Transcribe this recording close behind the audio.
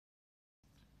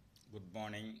Good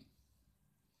morning.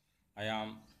 I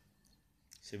am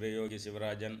Sivayogi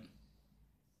Sivarajan,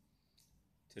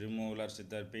 Thirumolar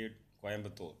Siddharpeeth,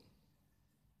 Coimbatore.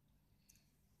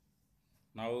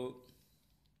 Now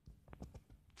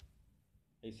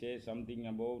I say something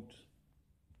about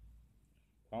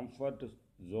comfort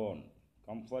zone.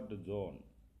 Comfort zone.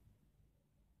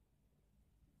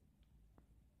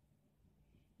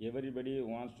 Everybody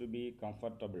wants to be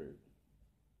comfortable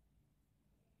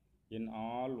in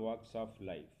all walks of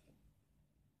life.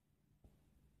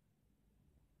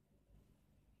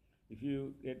 If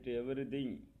you get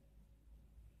everything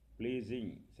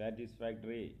pleasing,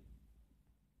 satisfactory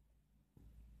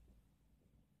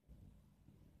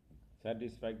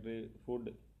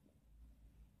food,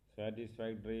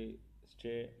 satisfactory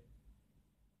stay,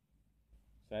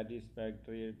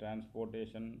 satisfactory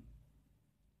transportation,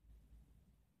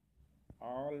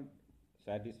 all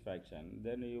satisfaction,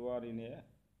 then you are in a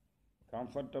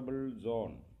comfortable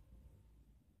zone.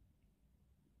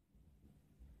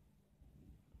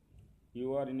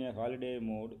 You are in a holiday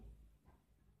mood.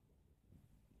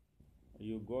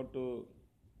 You go to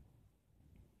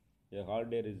a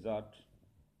holiday resort.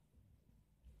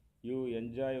 You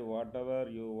enjoy whatever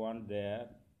you want there.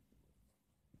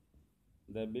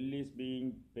 The bill is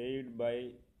being paid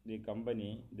by the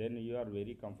company, then you are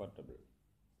very comfortable.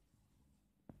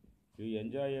 You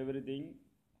enjoy everything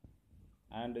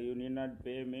and you need not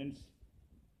pay means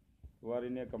you are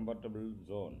in a comfortable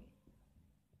zone.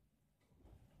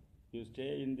 You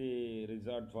stay in the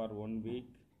resort for 1 week,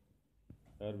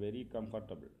 you are very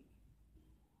comfortable.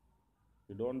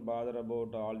 You don't bother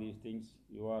about all these things.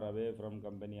 You are away from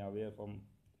company, away from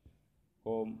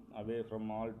home, away from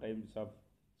all types of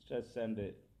stress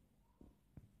and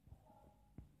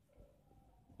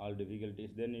all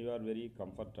difficulties. Then you are very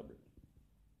comfortable.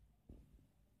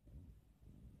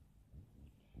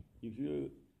 If you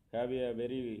have a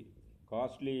very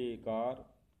costly car,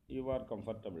 you are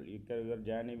comfortable. Your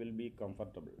journey will be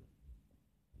comfortable.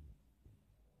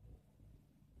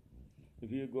 If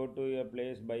you go to a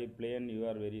place by plane, you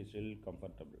are very still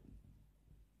comfortable.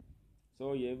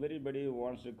 So everybody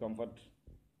wants to comfort.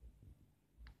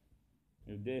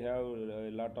 If they have a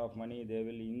lot of money, they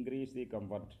will increase the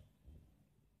comfort.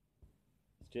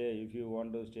 Stay, if you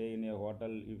want to stay in a hotel,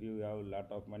 if you have a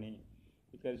lot of money,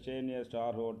 you can stay in a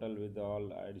star hotel with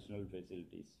all additional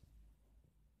facilities.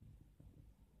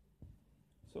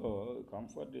 So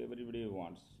comfort everybody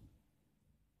wants.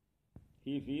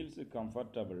 He feels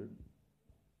comfortable.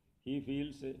 He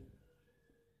feels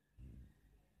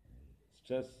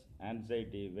stress,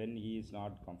 anxiety when he is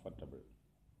not comfortable.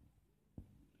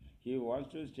 He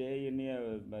wants to stay in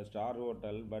a star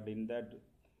hotel, but in that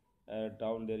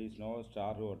town there is no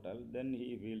star hotel, then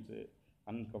he feels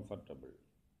uncomfortable.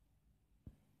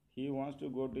 He wants to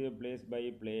go to a place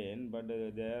by plane, but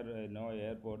there no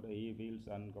airport, he feels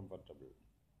uncomfortable.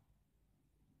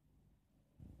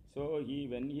 So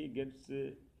when he gets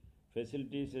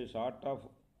facilities short of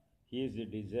his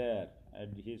desire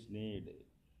and his need,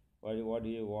 what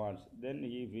he wants, then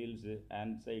he feels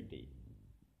anxiety.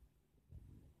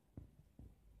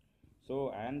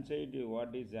 So anxiety,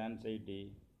 what is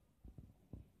anxiety?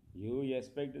 You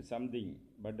expect something,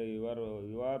 but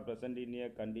you are present in a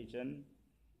condition,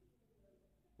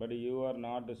 but you are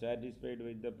not satisfied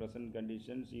with the present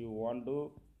conditions. You want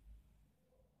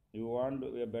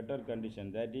a better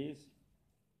condition. That is,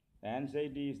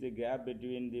 anxiety is the gap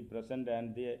between the present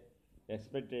and the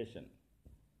expectation.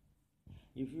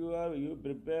 If you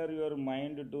prepare your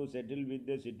mind to settle with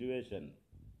the situation,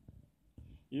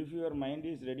 if your mind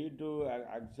is ready to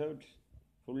accept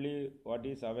fully what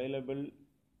is available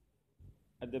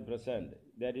at the present,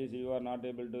 that is, you are not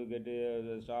able to get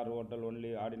a star hotel,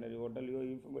 only ordinary hotel,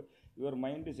 if your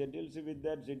mind settles with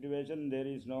that situation, there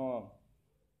is no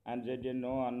anxiety,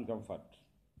 no uncomfort.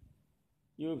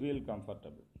 You feel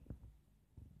comfortable.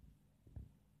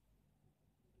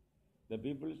 The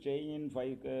people staying in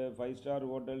five-star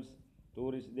hotels,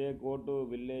 tourists, they go to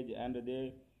village and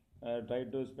they try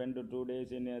to spend 2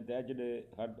 days in a thatched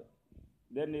hut.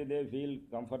 Then they feel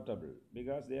comfortable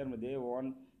because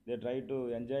they try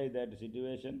to enjoy that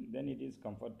situation. Then it is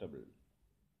comfortable.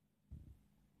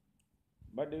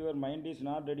 But your mind is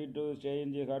not ready to stay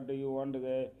in the hut. You want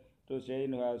to stay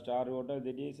in a star hotel.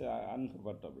 That is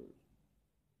uncomfortable.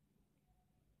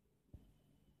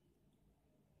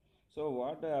 So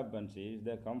what happens is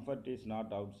the comfort is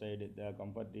not outside, the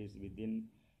comfort is within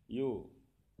you.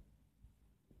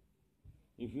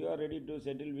 If you are ready to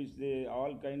settle with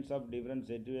all kinds of different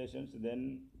situations,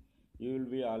 then you will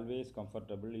be always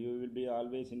comfortable. You will be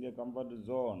always in the comfort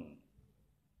zone.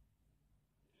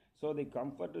 So the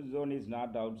comfort zone is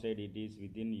not outside, it is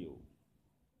within you.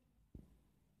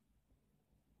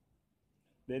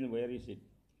 Then where is it?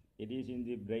 It is in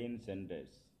the brain centers.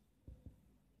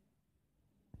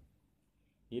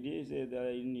 It is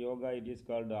in yoga it is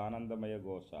called Anandamaya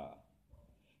Kosha.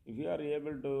 If you are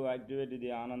able to activate the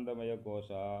Anandamaya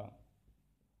Kosha,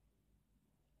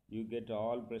 you get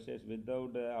all pleasures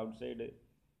without outside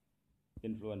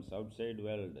influence, outside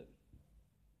world.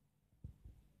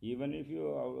 Even if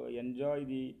you enjoy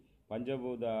the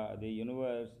Panchabhuta, the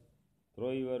universe,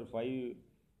 through your five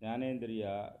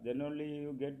Jnanendriya, then only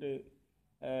you get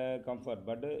comfort.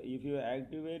 But if you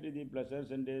activate the pleasure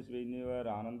centers in your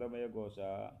Anandamaya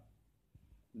Kosha,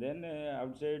 then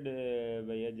outside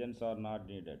agents are not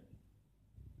needed.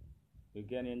 You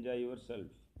can enjoy yourself.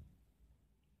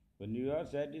 When you are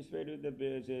satisfied with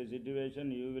the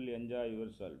situation, you will enjoy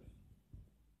yourself.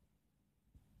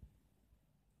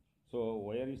 So,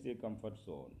 where is the comfort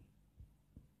zone?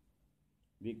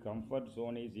 The comfort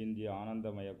zone is in the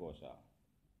Anandamaya Kosha.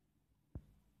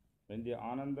 When the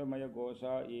Anandamaya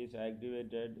Kosha is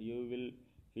activated, you will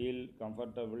feel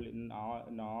comfortable in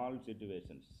all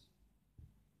situations.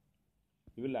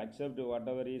 You will accept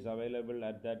whatever is available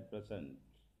at that present.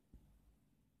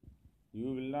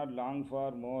 You will not long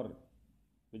for more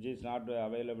which is not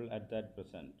available at that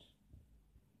present.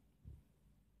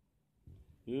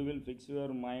 You will fix your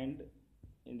mind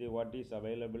in the what is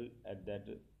available at that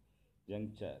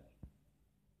juncture,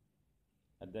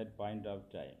 at that point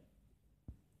of time.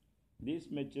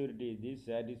 This maturity, this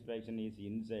satisfaction is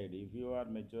inside. If you are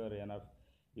mature enough,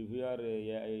 if you are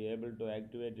able to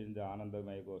activate in the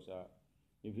Anandamaya Kosha,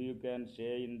 if you can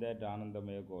stay in that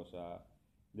Anandamaya Kosha,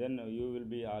 then you will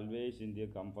be always in the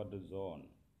comfort zone.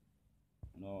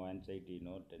 No anxiety,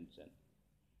 no tension.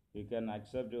 You can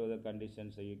accept the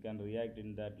conditions, you can react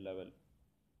in that level.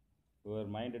 Your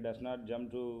mind does not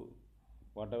jump to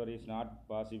whatever is not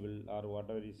possible or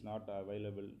whatever is not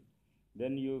available.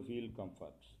 Then you feel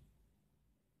comfort.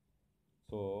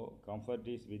 So, comfort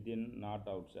is within, not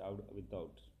outside,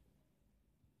 without.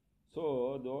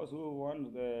 So, those who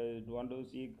want to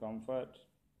seek comfort,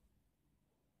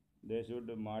 they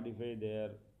should modify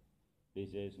their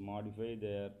desires, modify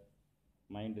their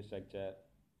mind structure,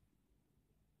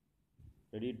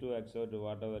 ready to accept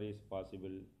whatever is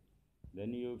possible.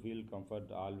 Then you feel comfort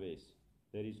always.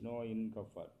 There is no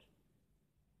incomfort.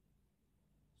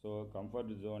 So, comfort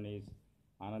zone is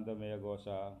Anandamaya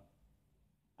Kosha.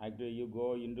 Actually, you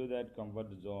go into that comfort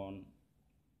zone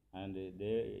and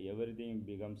everything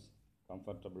becomes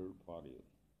comfortable for you.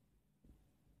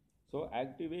 So,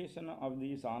 activation of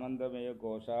this Anandamaya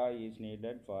Kosha is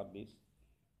needed for this.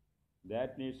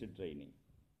 That needs training.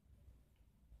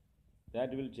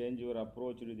 That will change your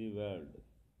approach to the world.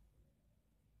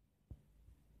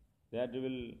 That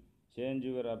will change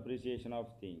your appreciation of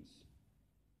things.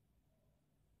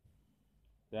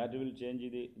 That will change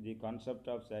the concept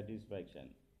of satisfaction.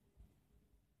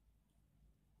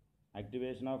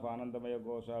 Activation of Anandamaya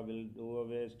Kosha will do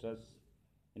away stress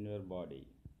in your body.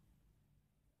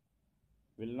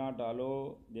 Will not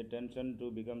allow the tension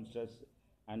to become stress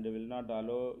and will not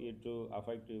allow it to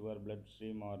affect your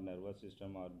bloodstream or nervous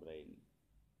system or brain.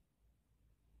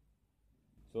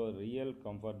 So, real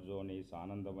comfort zone is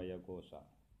Anandamaya Kosha.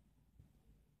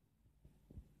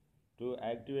 To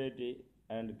activate it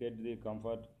and get the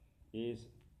comfort is,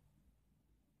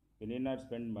 you need not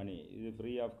spend money, it is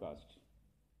free of cost.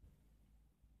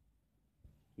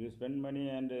 You spend money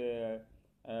and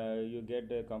you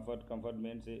get comfort. Comfort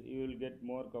means you will get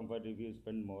more comfort if you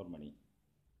spend more money.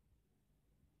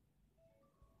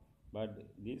 But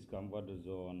this comfort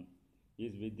zone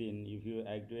is within. If you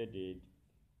activate it,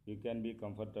 you can be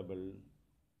comfortable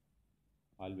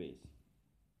always.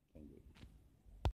 Thank you.